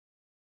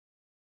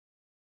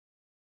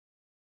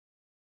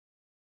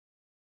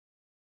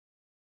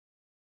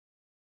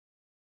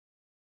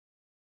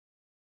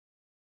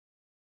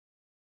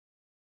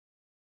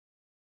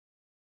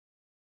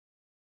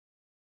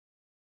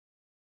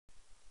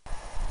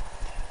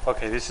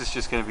Okay, this is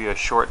just going to be a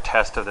short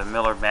test of the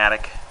Miller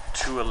Matic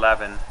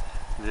 211.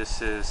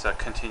 This is a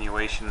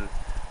continuation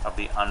of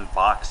the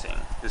unboxing.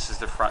 This is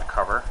the front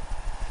cover.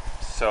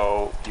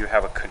 So you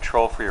have a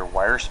control for your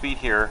wire speed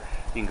here.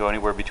 You can go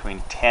anywhere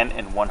between 10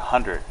 and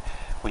 100.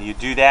 When you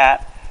do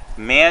that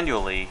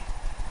manually,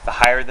 the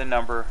higher the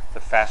number, the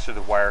faster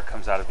the wire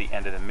comes out of the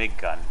end of the MIG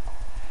gun.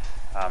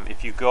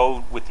 If you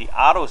go with the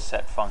auto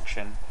set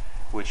function,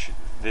 which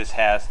this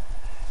has,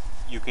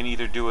 you can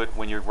either do it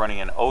when you're running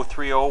an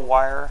 030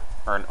 wire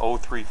or an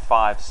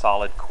 035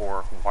 solid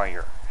core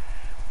wire.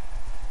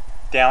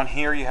 Down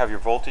here you have your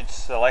voltage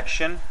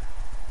selection,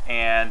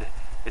 and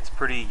it's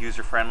pretty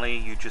user friendly.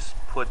 You just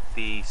put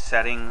the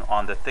setting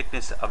on the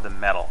thickness of the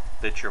metal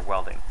that you're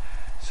welding.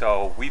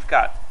 So we've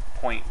got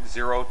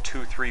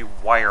 0.023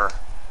 wire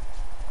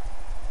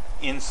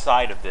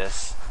inside of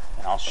this,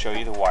 and I'll show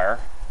you the wire.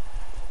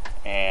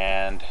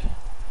 And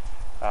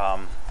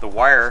the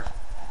wire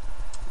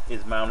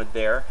is mounted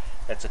there.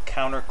 That's a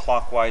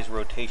counterclockwise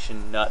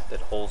rotation nut that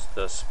holds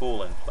the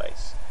spool in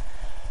place.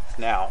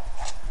 Now,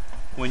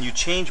 when you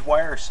change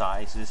wire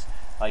sizes,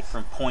 like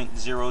from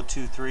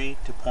 0.023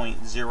 to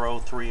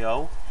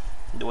 0.030,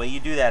 the way you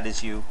do that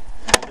is you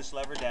hold this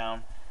lever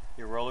down,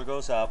 your roller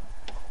goes up,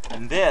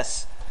 and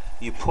this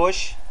you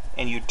push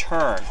and you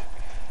turn.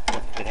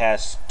 It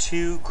has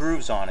two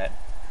grooves on it.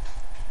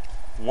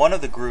 One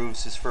of the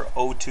grooves is for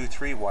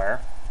 023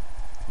 wire,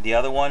 the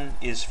other one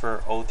is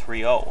for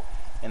 030.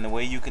 And the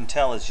way you can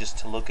tell is just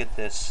to look at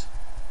this,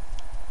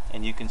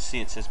 and you can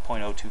see it says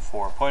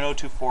 0.024.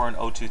 0.024 and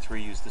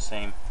 023 use the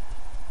same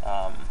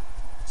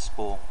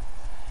spool.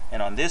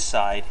 And on this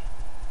side,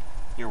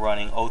 you're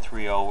running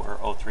 030 or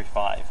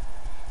 035.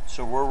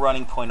 So we're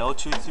running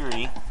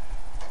 0.023.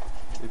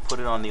 We put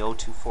it on the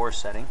 024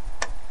 setting.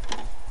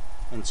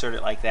 Insert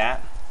it like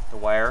that. The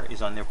wire is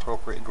on the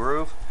appropriate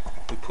groove.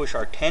 We push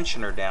our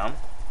tensioner down.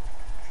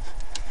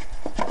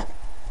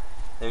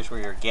 There's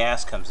where your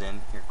gas comes in,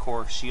 your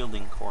core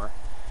shielding core.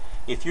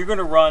 If you're going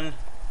to run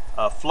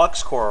a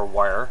flux core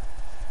wire,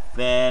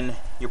 then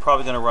you're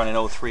probably going to run an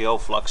 030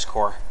 flux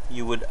core.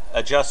 You would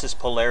adjust this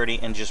polarity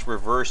and just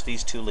reverse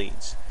these two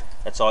leads.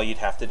 That's all you'd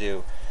have to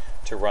do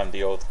to run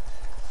the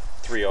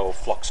 030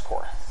 flux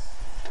core.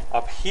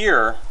 Up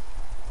here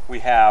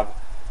we have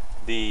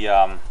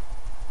the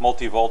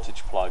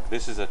multi-voltage plug.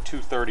 This is a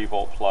 230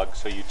 volt plug,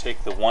 so you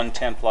take the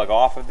 110 plug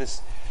off of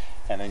this,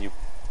 and then you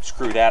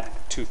screw that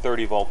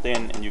 230 volt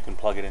in, and you can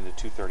plug it into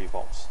 230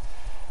 volts.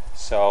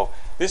 So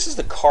this is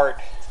the cart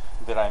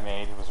that I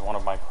made. It was one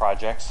of my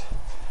projects.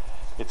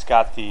 It's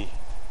got the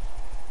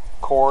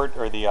cord,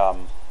 or the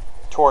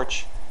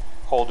torch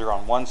holder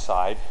on one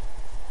side.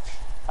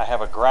 I have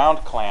a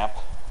ground clamp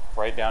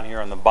right down here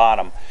on the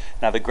bottom.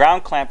 Now the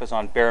ground clamp is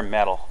on bare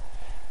metal.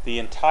 The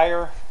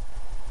entire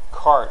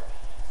cart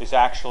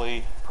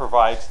actually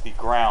provides the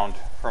ground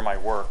for my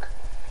work.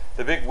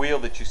 The big wheel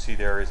that you see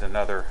there is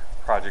another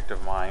project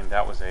of mine.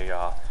 That was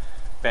a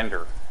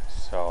bender,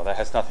 so that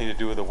has nothing to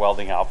do with the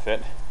welding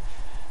outfit.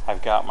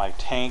 I've got my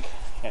tank,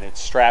 and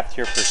it's strapped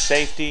here for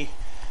safety.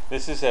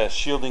 This is a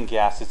shielding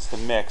gas. It's the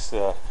mix,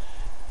 the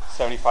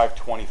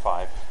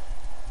 75-25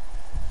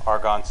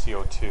 argon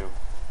CO2.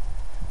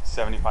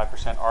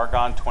 75%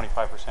 argon,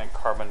 25%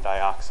 carbon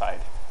dioxide.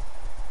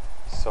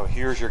 So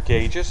here's your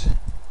gauges.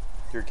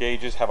 Your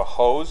gauges have a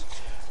hose.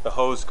 The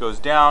hose goes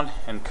down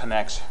and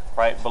connects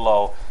right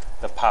below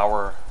the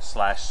power /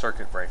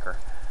 circuit breaker.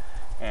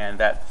 And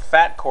that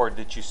fat cord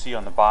that you see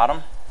on the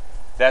bottom,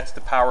 that's the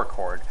power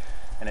cord,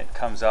 and it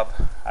comes up.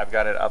 I've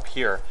got it up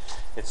here.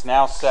 It's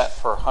now set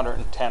for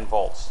 110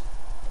 volts.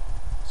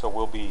 So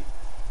we'll be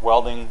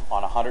welding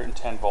on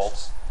 110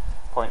 volts,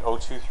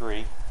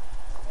 0.023.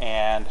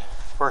 And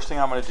first thing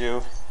I'm going to do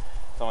is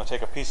I'm going to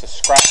take a piece of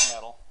scrap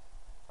metal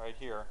right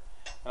here,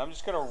 and I'm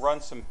just going to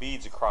run some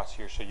beads across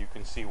here so you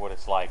can see what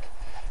it's like.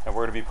 And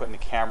we're going to be putting the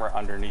camera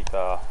underneath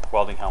a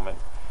welding helmet,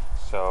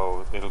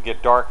 so it'll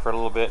get dark for a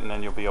little bit, and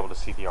then you'll be able to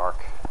see the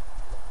arc.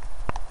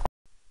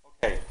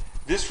 Okay,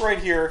 this right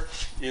here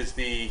is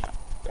the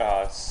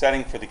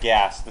setting for the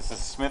gas. This is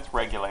a Smith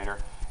regulator,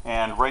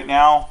 and right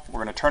now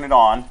we're going to turn it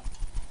on.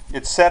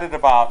 It's set at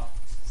about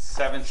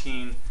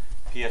 17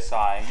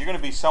 psi. You're going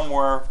to be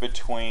somewhere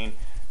between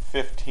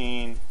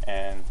 15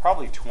 and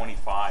probably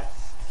 25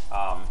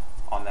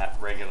 on that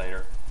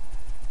regulator.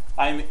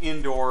 I'm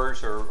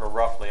indoors, or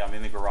roughly I'm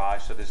in the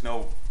garage, so there's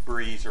no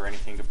breeze or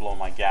anything to blow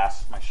my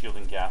gas, my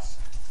shielding gas.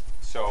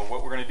 So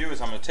what we're going to do is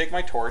I'm going to take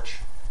my torch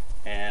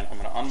and I'm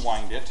going to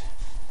unwind it,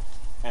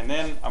 and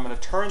then I'm going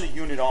to turn the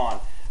unit on.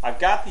 I've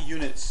got the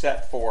unit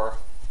set for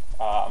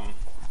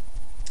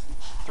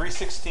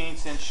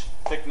 3/16 inch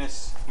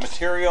thickness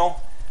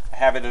material. I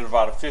have it at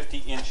about a 50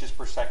 inches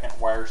per second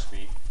wire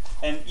speed,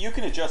 and you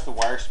can adjust the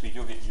wire speed.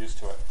 You'll get used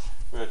to it.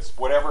 It's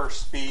whatever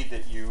speed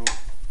that you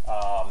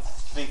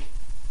think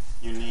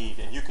you need,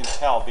 and you can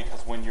tell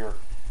because when you're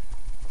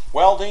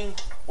welding,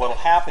 what will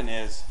happen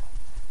is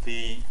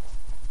the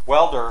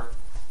welder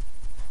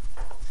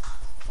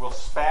will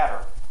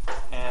spatter,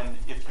 and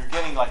if you're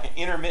getting like an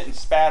intermittent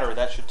spatter,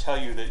 that should tell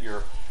you that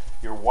your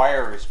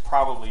wire is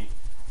probably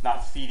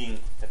not feeding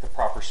at the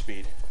proper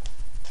speed.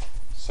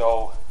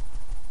 So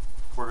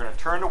we're going to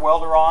turn the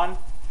welder on,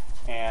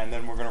 and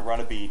then we're going to run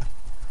a bead.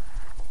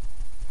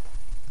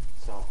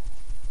 So.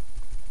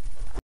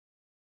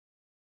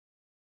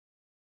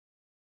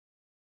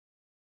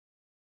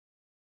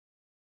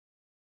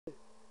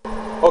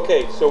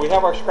 Okay, so we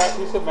have our scrap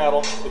piece of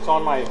metal. It's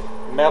on my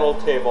metal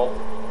table.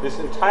 This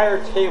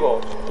entire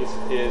table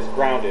is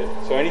grounded.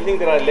 So anything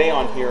that I lay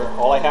on here,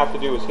 all I have to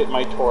do is hit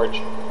my torch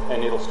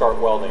and it'll start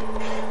welding.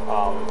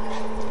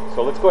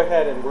 So let's go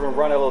ahead and we're going to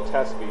run a little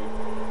test bead.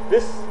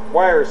 This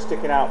wire is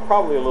sticking out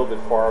probably a little bit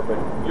far, but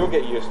you'll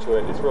get used to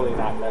it. It's really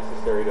not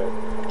necessary to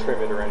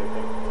trim it or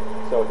anything.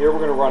 So here we're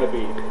going to run a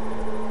bead.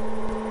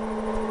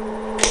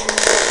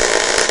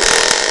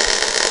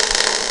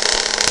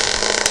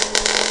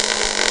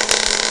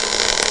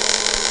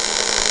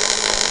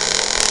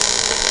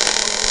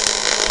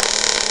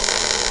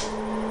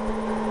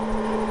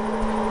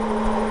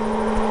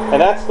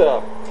 And that's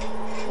the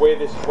way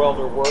this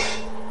welder works.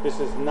 This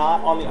is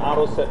not on the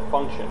auto set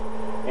function.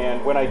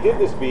 And when I did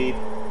this bead,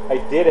 I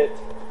did it,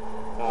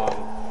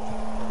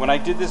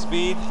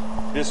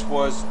 this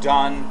was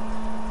done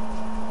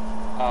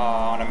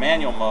on a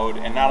manual mode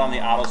and not on the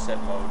auto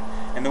set mode.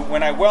 And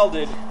when I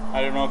welded,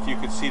 I don't know if you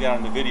could see that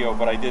on the video,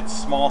 but I did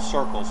small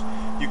circles.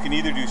 You can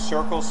either do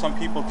circles, some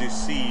people do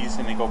C's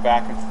and they go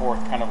back and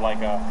forth kind of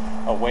like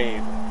a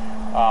wave.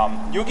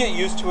 You'll get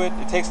used to it.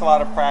 It takes a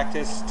lot of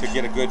practice to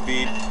get a good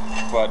bead,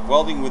 but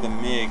welding with a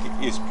MIG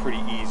is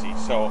pretty easy.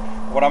 So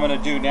what I'm going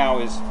to do now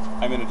is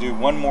I'm going to do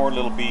one more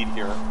little bead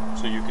here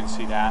so you can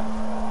see that.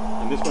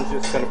 And this one's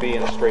just going to be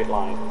in a straight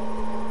line.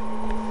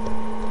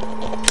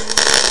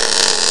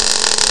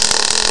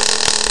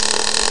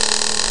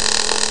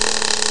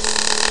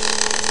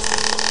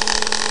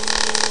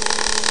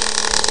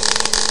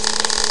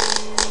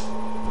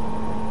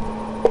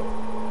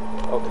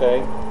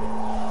 Okay.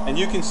 And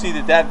you can see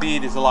that that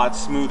bead is a lot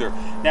smoother.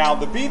 Now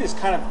the bead is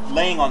kind of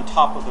laying on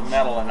top of the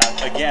metal, and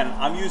again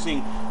I'm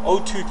using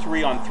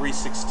 023 on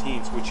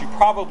 3/16, which you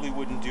probably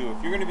wouldn't do.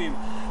 If you're going to be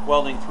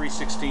welding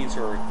 3/16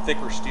 or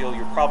thicker steel,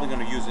 you're probably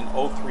going to use an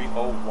 030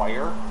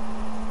 wire.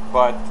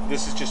 But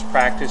this is just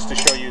practice to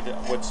show you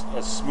what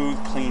a smooth,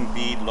 clean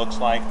bead looks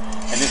like.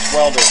 And this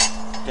welder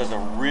does a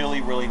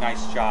really, really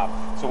nice job.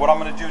 So what I'm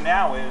going to do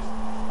now is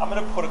I'm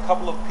going to put a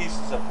couple of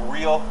pieces of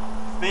real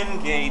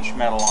thin gauge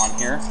metal on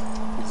here.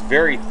 It's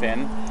very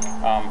thin,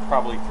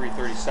 probably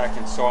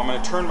 3/32. So I'm going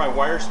to turn my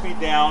wire speed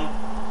down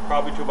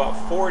probably to about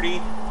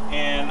 40,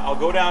 and I'll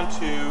go down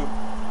to,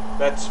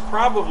 that's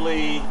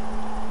probably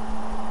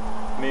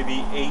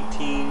maybe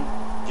 18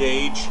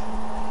 gauge.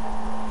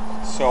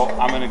 So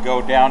I'm going to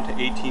go down to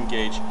 18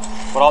 gauge.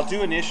 What I'll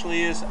do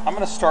initially is I'm going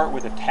to start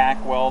with a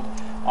tack weld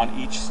on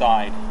each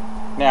side.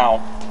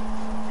 Now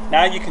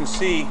you can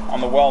see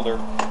on the welder,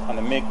 on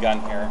the MIG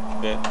gun here,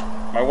 that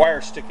my wire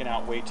is sticking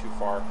out way too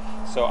far.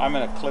 So I'm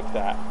going to clip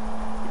that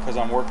because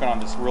I'm working on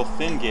this real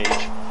thin gauge.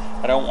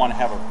 I don't want to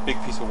have a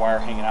big piece of wire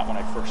hanging out when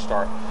I first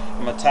start.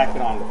 I'm going to tack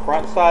it on the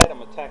front side, I'm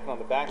going to tack it on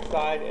the back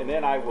side, and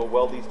then I will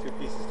weld these two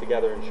pieces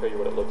together and show you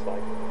what it looks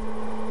like.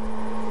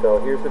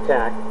 So here's the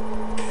tack.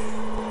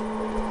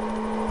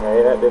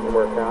 Okay, that didn't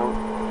work out.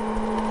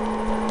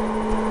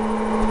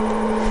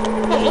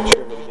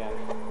 Trim it again.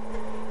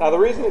 Now the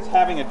reason it's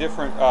having a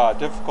different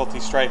difficulty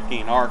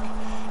striking arc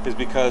is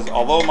because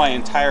although my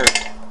entire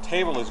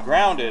table is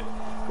grounded,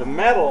 the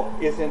metal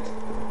isn't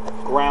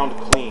ground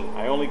clean.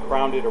 I only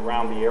ground it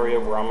around the area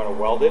where I'm going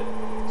to weld it.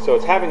 So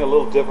it's having a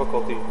little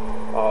difficulty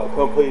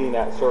completing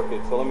that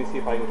circuit. So let me see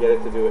if I can get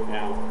it to do it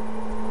now.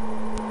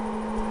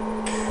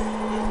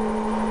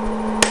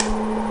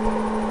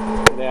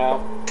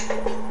 Now,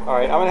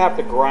 alright, I'm going to have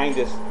to grind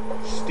this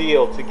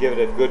steel to give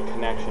it a good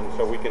connection.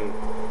 So we're going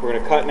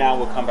to cut now,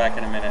 we'll come back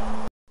in a minute.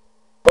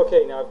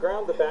 Okay, now I've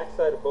ground the back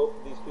side of both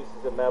of these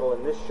pieces of metal,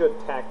 and this should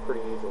tack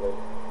pretty easily.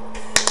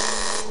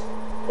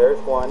 There's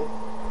one.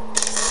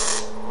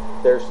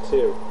 There's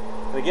two.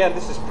 And again,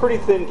 this is pretty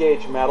thin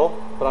gauge metal,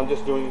 but I'm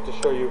just doing it to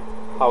show you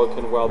how it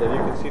can weld. And you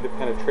can see the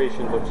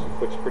penetration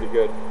looks pretty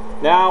good.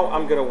 Now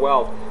I'm going to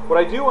weld. What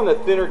I do on the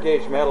thinner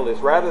gauge metal is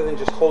rather than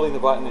just holding the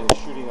button and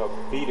shooting a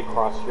bead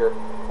across here,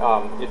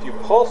 if you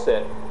pulse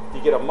it,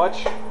 you get a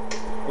much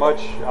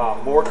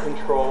more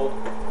controlled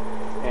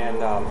and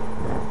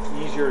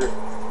easier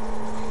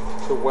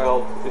to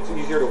weld. It's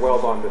easier to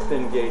weld on the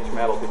thin gauge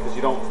metal because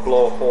you don't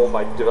blow a hole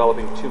by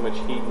developing too much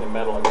heat in the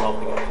metal and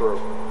melting it through.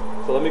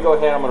 So let me go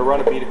ahead, I'm going to run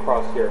a bead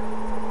across here.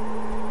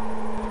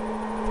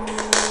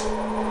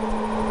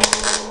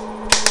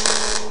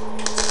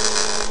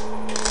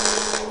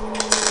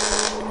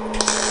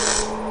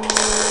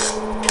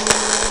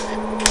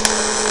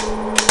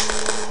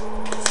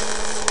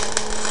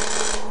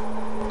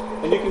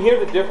 And you can hear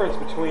the difference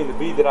between the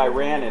bead that I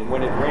ran and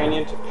when it ran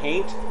into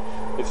paint,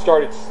 it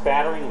started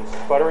spattering and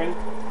sputtering.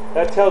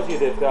 That tells you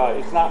that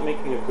it's not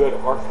making a good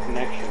arc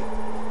connection.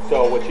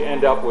 So what you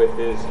end up with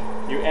is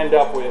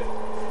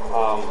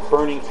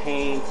burning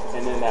paint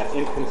and then that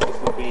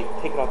inconsistent bead.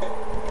 Take it up.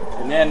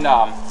 And then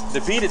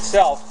the bead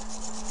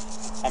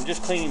itself I'm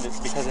just cleaning this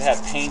because it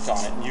has paint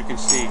on it, and you can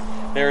see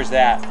there's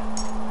that.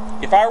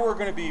 If I were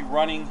going to be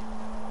running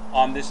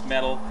on this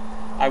metal,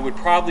 I would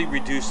probably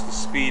reduce the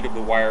speed of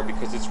the wire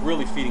because it's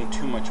really feeding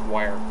too much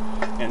wire.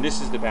 And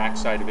this is the back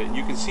side of it. And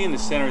you can see in the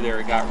center there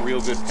it got real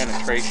good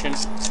penetration.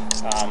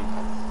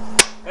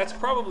 That's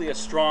probably a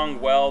strong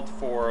weld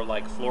for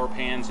like floor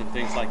pans and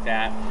things like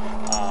that.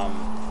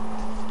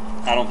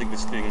 I don't think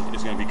this thing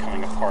is going to be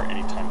coming apart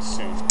anytime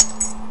soon.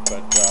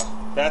 But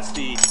that's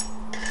the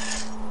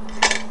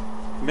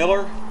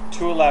Miller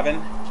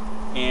 211,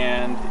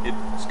 and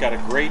it's got a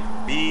great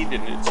bead,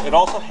 and it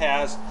also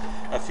has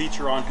a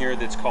feature on here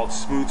that's called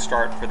smooth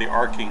start for the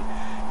arcing,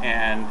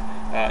 and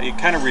it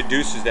kind of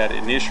reduces that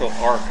initial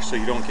arc so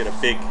you don't get a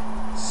big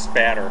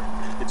spatter.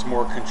 It's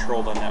more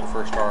controlled on that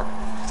first arc,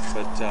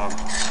 but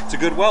it's a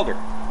good welder.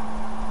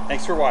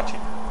 Thanks for watching.